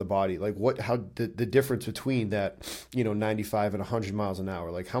body, like how the difference between that, 95 and 100 miles an hour,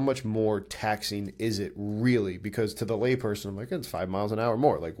 like how much more taxing is it really? Because to the layperson, I'm like, it's 5 miles an hour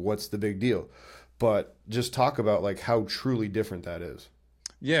more. Like, what's the big deal? But just talk about like how truly different that is.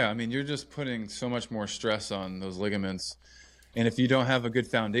 Yeah, I mean, you're just putting so much more stress on those ligaments. And if you don't have a good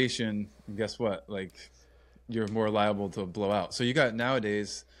foundation, guess what? Like, you're more liable to blow out. So you got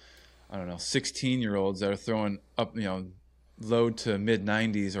nowadays, I don't know, 16-year-olds that are throwing up, low to mid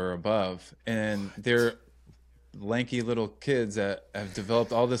 90s or above, and they're lanky little kids that have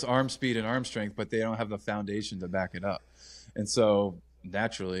developed all this arm speed and arm strength, but they don't have the foundation to back it up. And so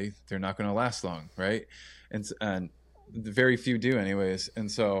naturally, they're not going to last long, right? And very few do anyways.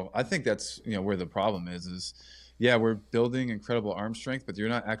 And so I think that's, where the problem is yeah, we're building incredible arm strength, but you're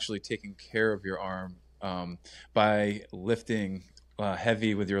not actually taking care of your arm by lifting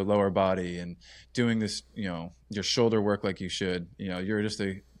heavy with your lower body and doing this, your shoulder work like you should. You're just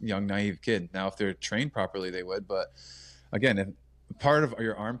a young, naive kid. Now, if they're trained properly, they would. But again, if part of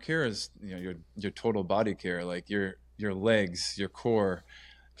your arm care is, your total body care, like your legs, your core.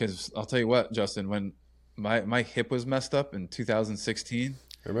 Because I'll tell you what, Justin, when my hip was messed up in 2016,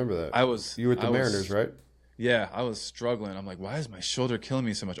 I remember that. You were at the Mariners, right? Yeah, I was struggling. I'm like, why is my shoulder killing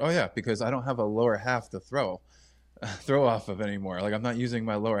me so much? Oh yeah, because I don't have a lower half to throw off of anymore. Like, I'm not using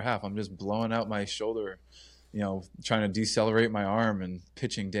my lower half. I'm just blowing out my shoulder, trying to decelerate my arm and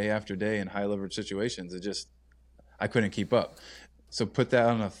pitching day after day in high leverage situations. I couldn't keep up. So put that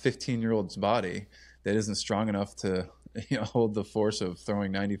on a 15-year-old's body that isn't strong enough to, hold the force of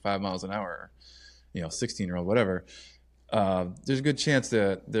throwing 95 miles an hour, 16-year-old, whatever. There's a good chance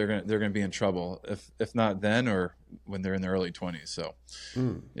that they're gonna be in trouble if not then or when they're in their early 20s. So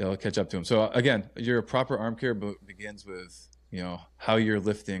it'll catch up to them. So again, your proper arm care begins with how you're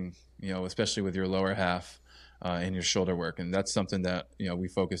lifting, especially with your lower half and your shoulder work, and that's something that we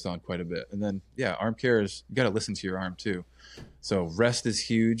focused on quite a bit. And then arm care is, you got to listen to your arm too. So rest is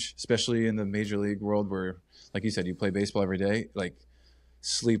huge, especially in the major league world where, like you said, you play baseball every day. Like,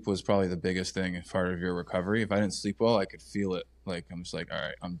 sleep was probably the biggest thing as part of your recovery. If I didn't sleep well, I could feel it. Like, I'm just like, all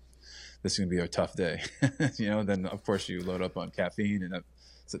right, this is gonna be a tough day. Then of course you load up on caffeine and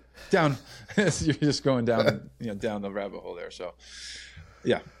it's down. You're just going down, down the rabbit hole there. So,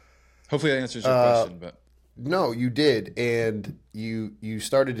 yeah, hopefully that answers your question. But no, you did, and you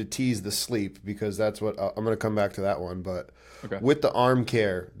started to tease the sleep because that's what I'm going to come back to that one. But okay. With the arm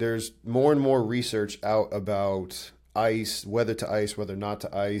care, there's more and more research out about ice, whether to ice, whether not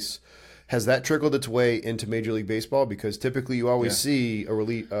to ice. Has that trickled its way into Major League Baseball? Because typically you always see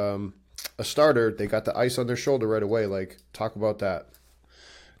a starter, they got the ice on their shoulder right away. Like, talk about that.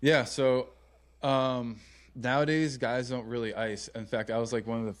 Yeah, so nowadays guys don't really ice. In fact, I was like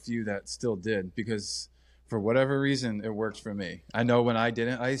one of the few that still did because for whatever reason it worked for me. I know when I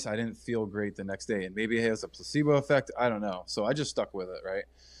didn't ice, I didn't feel great the next day, and maybe it has a placebo effect. I don't know. So I just stuck with it, right?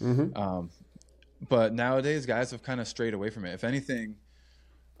 Mm-hmm. But nowadays, guys have kind of strayed away from it. If anything,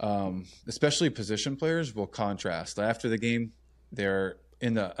 especially position players will contrast. After the game, they're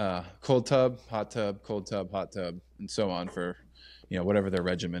in the cold tub, hot tub, cold tub, hot tub, and so on for, whatever their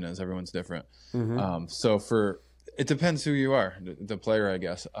regimen is. Everyone's different. Mm-hmm. So it depends who you are, the player, I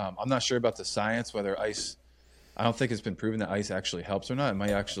guess. I'm not sure about the science, whether ice, I don't think it's been proven that ice actually helps or not. It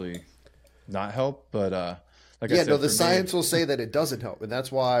might actually not help, but like I said, the science will say that it doesn't help, and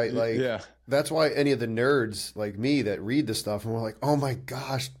that's why, that's why any of the nerds like me that read the stuff and we're like, oh my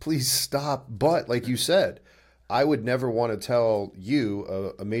gosh, please stop. But like you said, I would never want to tell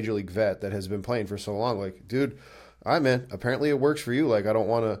you, a major league vet that has been playing for so long, like, dude, all right, man, apparently it works for you. Like, I don't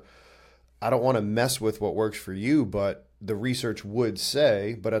want to mess with what works for you, but the research would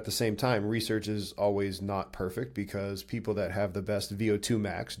say, but at the same time, research is always not perfect because people that have the best VO2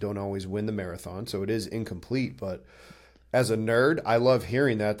 max don't always win the marathon. So it is incomplete. But as a nerd, I love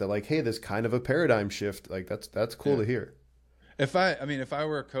hearing that like, hey, this kind of a paradigm shift. Like, that's cool to hear. If I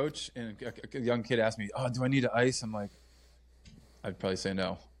were a coach and a young kid asked me, oh, do I need to ice? I'm like, I'd probably say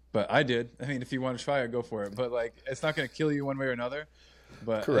no, but I did. I mean, if you want to try it, go for it. But like, it's not going to kill you one way or another.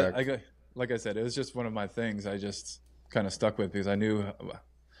 But correct. Like I said, it was just one of my things. I just kind of stuck with because I knew I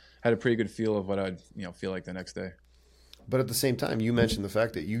had a pretty good feel of what I'd feel like the next day. But at the same time, you mentioned the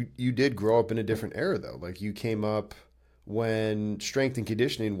fact that you did grow up in a different era though. Like, you came up when strength and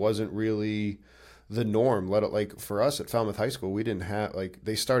conditioning wasn't really the norm. Like for us at Falmouth High School, we didn't have, like,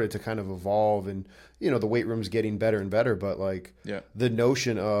 they started to kind of evolve and the weight room's getting better and better, but like the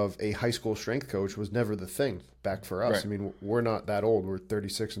notion of a high school strength coach was never the thing back for us. Right. I mean, we're not that old. We're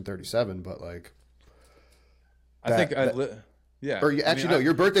 36 and 37, but like I think Or no,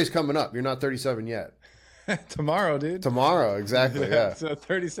 your birthday's coming up. You're not 37 yet. Tomorrow, dude. Tomorrow, exactly. Yeah. So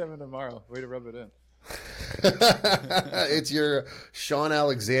 37 tomorrow. Way to rub it in. It's your Sean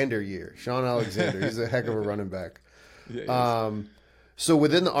Alexander year. Sean Alexander. He's a heck of a running back. Yeah, so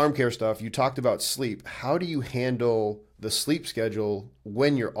within the arm care stuff, you talked about sleep. How do you handle the sleep schedule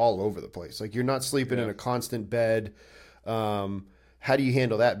when you're all over the place? Like you're not sleeping in a constant bed. How do you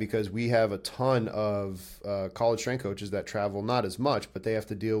handle that? Because we have a ton of college strength coaches that travel not as much, but they have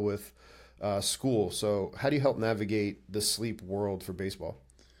to deal with school. So how do you help navigate the sleep world for baseball?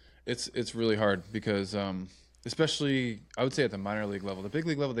 It's really hard because especially I would say at the minor league level. The big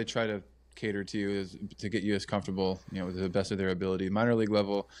league level, they try to cater to you is to get you as comfortable, to the best of their ability. Minor league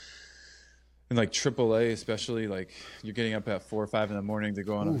level, and like AAA especially, like you're getting up at 4 or 5 in the morning to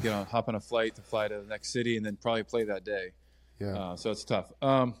go on, hop on a flight to fly to the next city and then probably play that day. Yeah. So it's tough.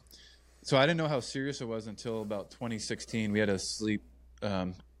 So I didn't know how serious it was until about 2016. We had a sleep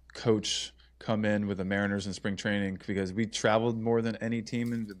coach come in with the Mariners in spring training because we traveled more than any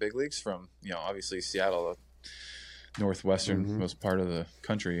team in the big leagues from, obviously Seattle, northwestern most part of the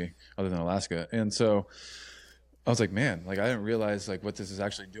country other than Alaska. And so I was like, man, like I didn't realize like what this is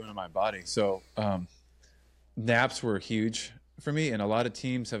actually doing to my body. So naps were huge for me. And a lot of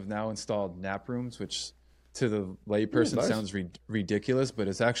teams have now installed nap rooms, which to the layperson sounds ridiculous, but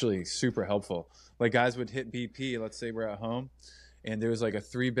it's actually super helpful. Like guys would hit BP, let's say we're at home, and there was like a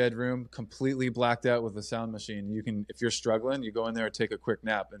 3-bedroom completely blacked out with a sound machine. You can, if you're struggling, you go in there and take a quick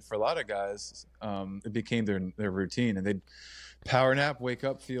nap. And for a lot of guys, it became their routine, and they'd power nap, wake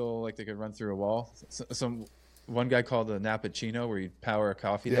up, feel like they could run through a wall. One guy called a nappuccino, where you'd power a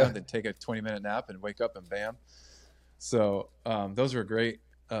coffee down, then take a 20-minute nap and wake up and bam. So those were great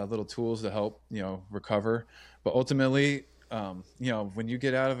little tools to help, recover. But ultimately, when you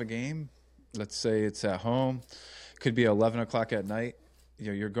get out of a game, let's say it's at home, could be 11 o'clock at night.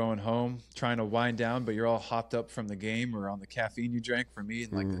 You're going home trying to wind down, but you're all hopped up from the game or on the caffeine you drank. For me, in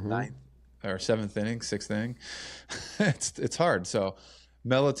like the 9th or 7th inning, 6th inning, it's hard. So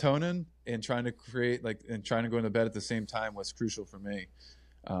melatonin and trying to go into bed at the same time was crucial for me.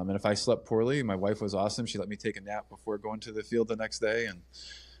 And if I slept poorly, my wife was awesome. She let me take a nap before going to the field the next day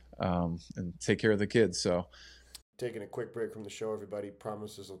and take care of the kids. So. Taking a quick break from the show, everybody.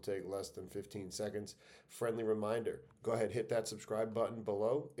 Promises will take less than 15 seconds. Friendly reminder, go ahead, hit that subscribe button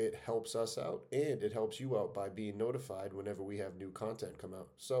below. It helps us out, and it helps you out by being notified whenever we have new content come out.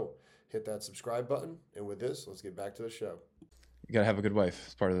 So hit that subscribe button, and with this, let's get back to the show. You got to have a good wife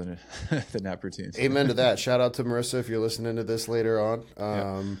as part of the nap routine. Amen to that. Shout out to Marissa if you're listening to this later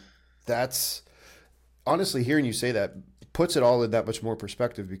on. That's honestly, hearing you say that puts it all in that much more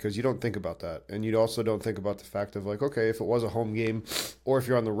perspective, because you don't think about that. And you also don't think about the fact of like, okay, if it was a home game or if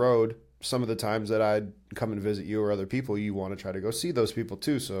you're on the road, some of the times that I'd come and visit you or other people, you want to try to go see those people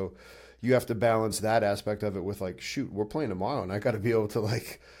too. So you have to balance that aspect of it with like, shoot, we're playing tomorrow and I got to be able to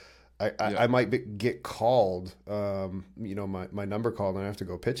like, I might get called, my number called and I have to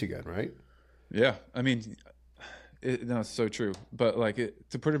go pitch again, right? Yeah. I mean, it's so true. But like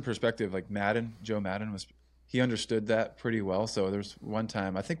to put in perspective, like Joe Madden he understood that pretty well. So there's one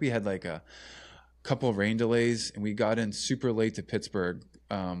time, I think we had like a couple of rain delays and we got in super late to Pittsburgh.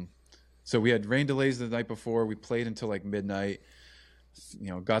 So we had rain delays the night before. We played until like midnight,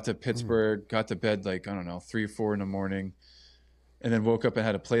 got to Pittsburgh, got to bed like, I don't know, 3 or 4 in the morning, and then woke up and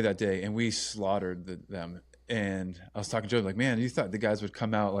had to play that day. And we slaughtered them. And I was talking to Joe, like, man, you thought the guys would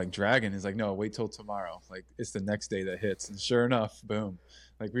come out like dragging. He's like, no, wait till tomorrow. Like, it's the next day that hits. And sure enough, boom.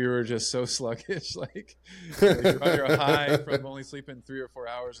 Like, we were just so sluggish. Like you're on your high from only sleeping 3 or 4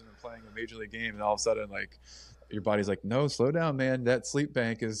 hours and then playing a major league game. And all of a sudden, like, your body's like, no, slow down, man. That sleep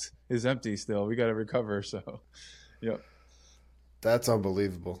bank is empty still. We got to recover. So, yep. That's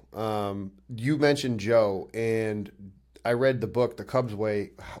unbelievable. You mentioned Joe, and I read the book, The Cubs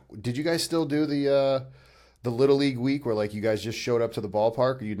Way. Did you guys still do the Little League week where like you guys just showed up to the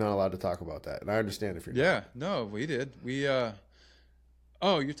ballpark? Or you're not allowed to talk about that? And I understand if you're not. No, we did.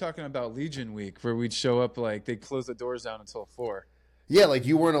 Oh, you're talking about Legion Week where we'd show up like they'd close the doors down until 4. Yeah, like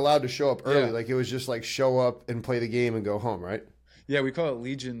you weren't allowed to show up early. Yeah. Like it was just like show up and play the game and go home, right? Yeah, we call it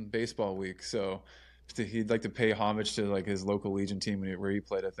Legion Baseball Week. So he'd like to pay homage to like his local Legion team where he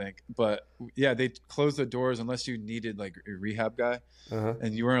played, I think. But yeah, they closed the doors unless you needed like a rehab guy,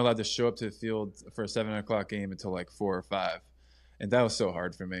 and you weren't allowed to show up to the field for a 7 o'clock game until like 4 or 5. And that was so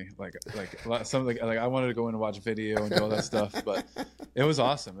hard for me. Like I wanted to go in and watch video and do all that stuff, but it was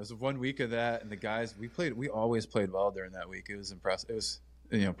awesome. It was 1 week of that, and the guys we always played well during that week. It was impressive. It was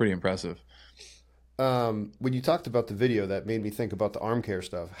pretty impressive. When you talked about the video, that made me think about the arm care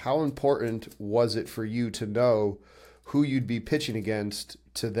stuff. How important was it for you to know who you'd be pitching against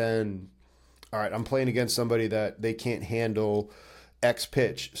to then all right, I'm playing against somebody that they can't handle X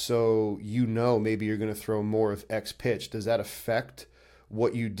pitch. So, maybe you're going to throw more of X pitch. Does that affect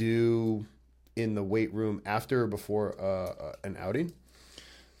what you do in the weight room after or before an outing?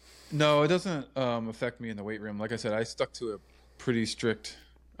 No, it doesn't affect me in the weight room. Like I said, I stuck to a pretty strict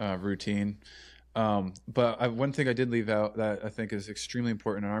routine. But one thing I did leave out that I think is extremely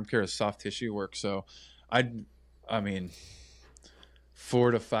important in arm care is soft tissue work. So I mean,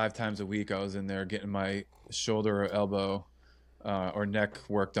 4 to 5 times a week, I was in there getting my shoulder or elbow or neck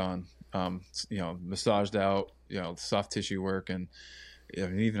worked on, massaged out, soft tissue work, and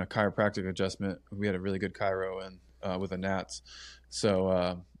even a chiropractic adjustment. We had a really good chiro with a Nats.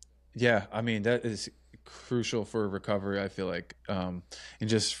 So, I mean, that is crucial for recovery, I feel like, and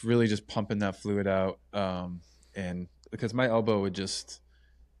just really just pumping that fluid out. And because my elbow would just,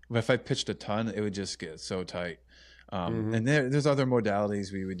 if I pitched a ton, it would just get so tight. And there's other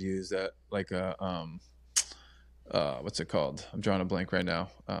modalities we would use that, like what's it called? I'm drawing a blank right now.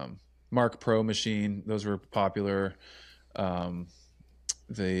 Mark Pro machine. Those were popular. I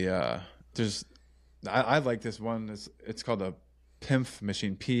like this one. It's called a PIMF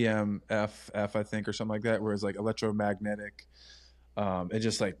machine, PMFF, I think, or something like that, where it's like electromagnetic. It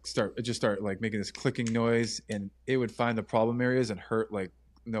just start like making this clicking noise, and it would find the problem areas and hurt like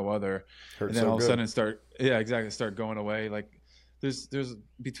no other. And then all of a sudden start going away. Like there's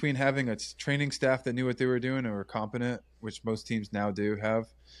between having a training staff that knew what they were doing and were competent, which most teams now do have,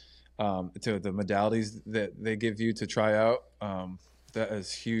 to the modalities that they give you to try out. That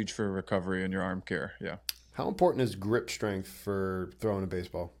is huge for recovery in your arm care. Yeah. How important is grip strength for throwing a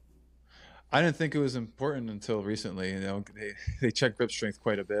baseball? I didn't think it was important until recently. They check grip strength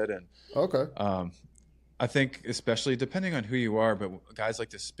quite a bit, and okay. I think especially depending on who you are, but guys like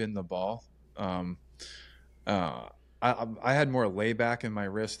to spin the ball. I had more layback in my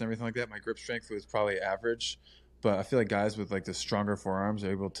wrist and everything like that. My grip strength was probably average, but I feel like guys with like the stronger forearms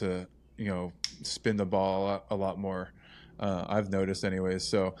are able to, spin the ball a lot more. I've noticed anyways.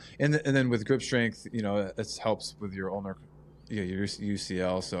 So, and then with grip strength, it helps with your ulnar, your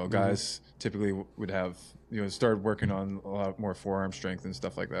UCL. So guys typically would have, started working on a lot more forearm strength and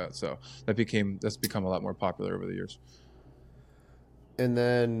stuff like that. So that's become a lot more popular over the years. And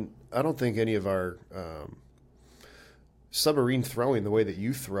then I don't think any of our submarine throwing, the way that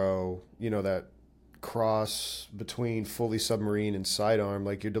you throw, that cross between fully submarine and sidearm,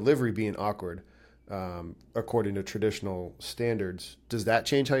 like your delivery being awkward, according to traditional standards. Does that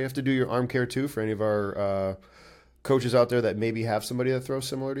change how you have to do your arm care too for any of our coaches out there that maybe have somebody that throws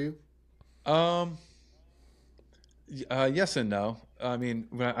similar to you? Yes and no. I mean,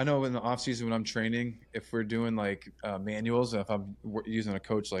 I know in the off season when I'm training, if we're doing like manuals, if I'm using a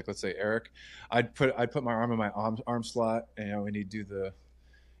coach like let's say Eric, I'd put my arm in my arm slot, and he'd do the,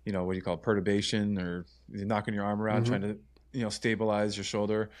 what do you call it, perturbation, or knocking your arm around, trying to stabilize your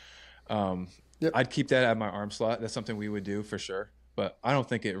shoulder. Yep. I'd keep that at my arm slot. That's something we would do for sure, but I don't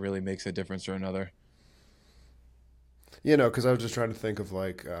think it really makes a difference or another. Because I was just trying to think of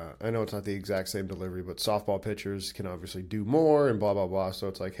like, I know it's not the exact same delivery, but softball pitchers can obviously do more and blah, blah, blah. So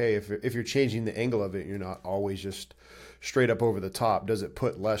it's like, hey, if you're changing the angle of it, you're not always just straight up over the top. Does it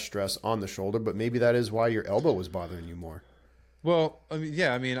put less stress on the shoulder? But maybe that is why your elbow was bothering you more. Well,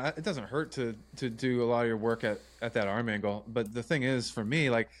 it doesn't hurt to do a lot of your work at that arm angle. But the thing is, for me,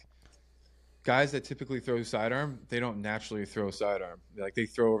 like, guys that typically throw sidearm, they don't naturally throw sidearm. Like they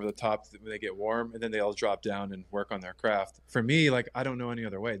throw over the top when they get warm, and then they all drop down and work on their craft. For me, like I don't know any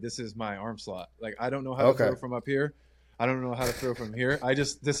other way. This is my arm slot. Like I don't know how to throw from up here. I don't know how to throw from here.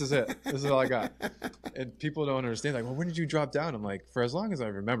 This is it. This is all I got. And people don't understand. Like, well, when did you drop down? I'm like, for as long as I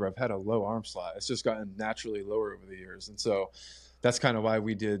remember, I've had a low arm slot. It's just gotten naturally lower over the years, and so that's kind of why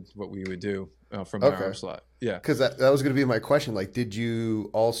we did what we would do from my arm slot. Yeah. Because that was going to be my question. Like, did you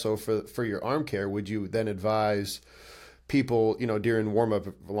also, for your arm care, would you then advise people, during warm-up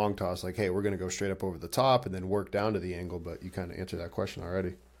long toss, like, hey, we're going to go straight up over the top and then work down to the angle? But you kind of answered that question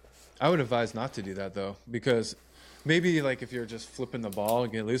already. I would advise not to do that, though, because maybe, like, if you're just flipping the ball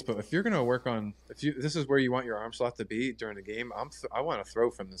and get loose, but if you're going to work on – this is where you want your arm slot to be during the game, I want to throw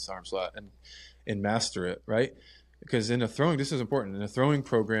from this arm slot and master it, right? Because in a throwing, this is important. In a throwing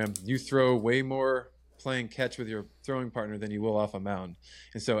program, you throw way more playing catch with your throwing partner than you will off a mound.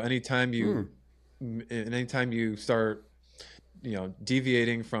 And so anytime you start,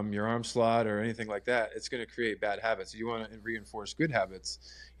 deviating from your arm slot or anything like that, it's going to create bad habits. You want to reinforce good habits.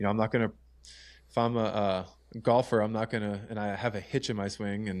 I'm not going to, if I'm a golfer, I'm not going to, and I have a hitch in my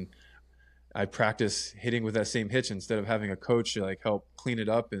swing and I practice hitting with that same hitch instead of having a coach to like help clean it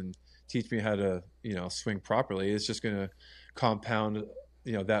up and teach me how to, swing properly. It's just going to compound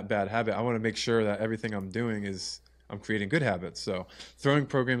that bad habit. I want to make sure that everything I'm doing is I'm creating good habits. So throwing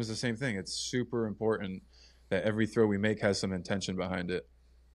program is the same thing. It's super important that every throw we make has some intention behind it.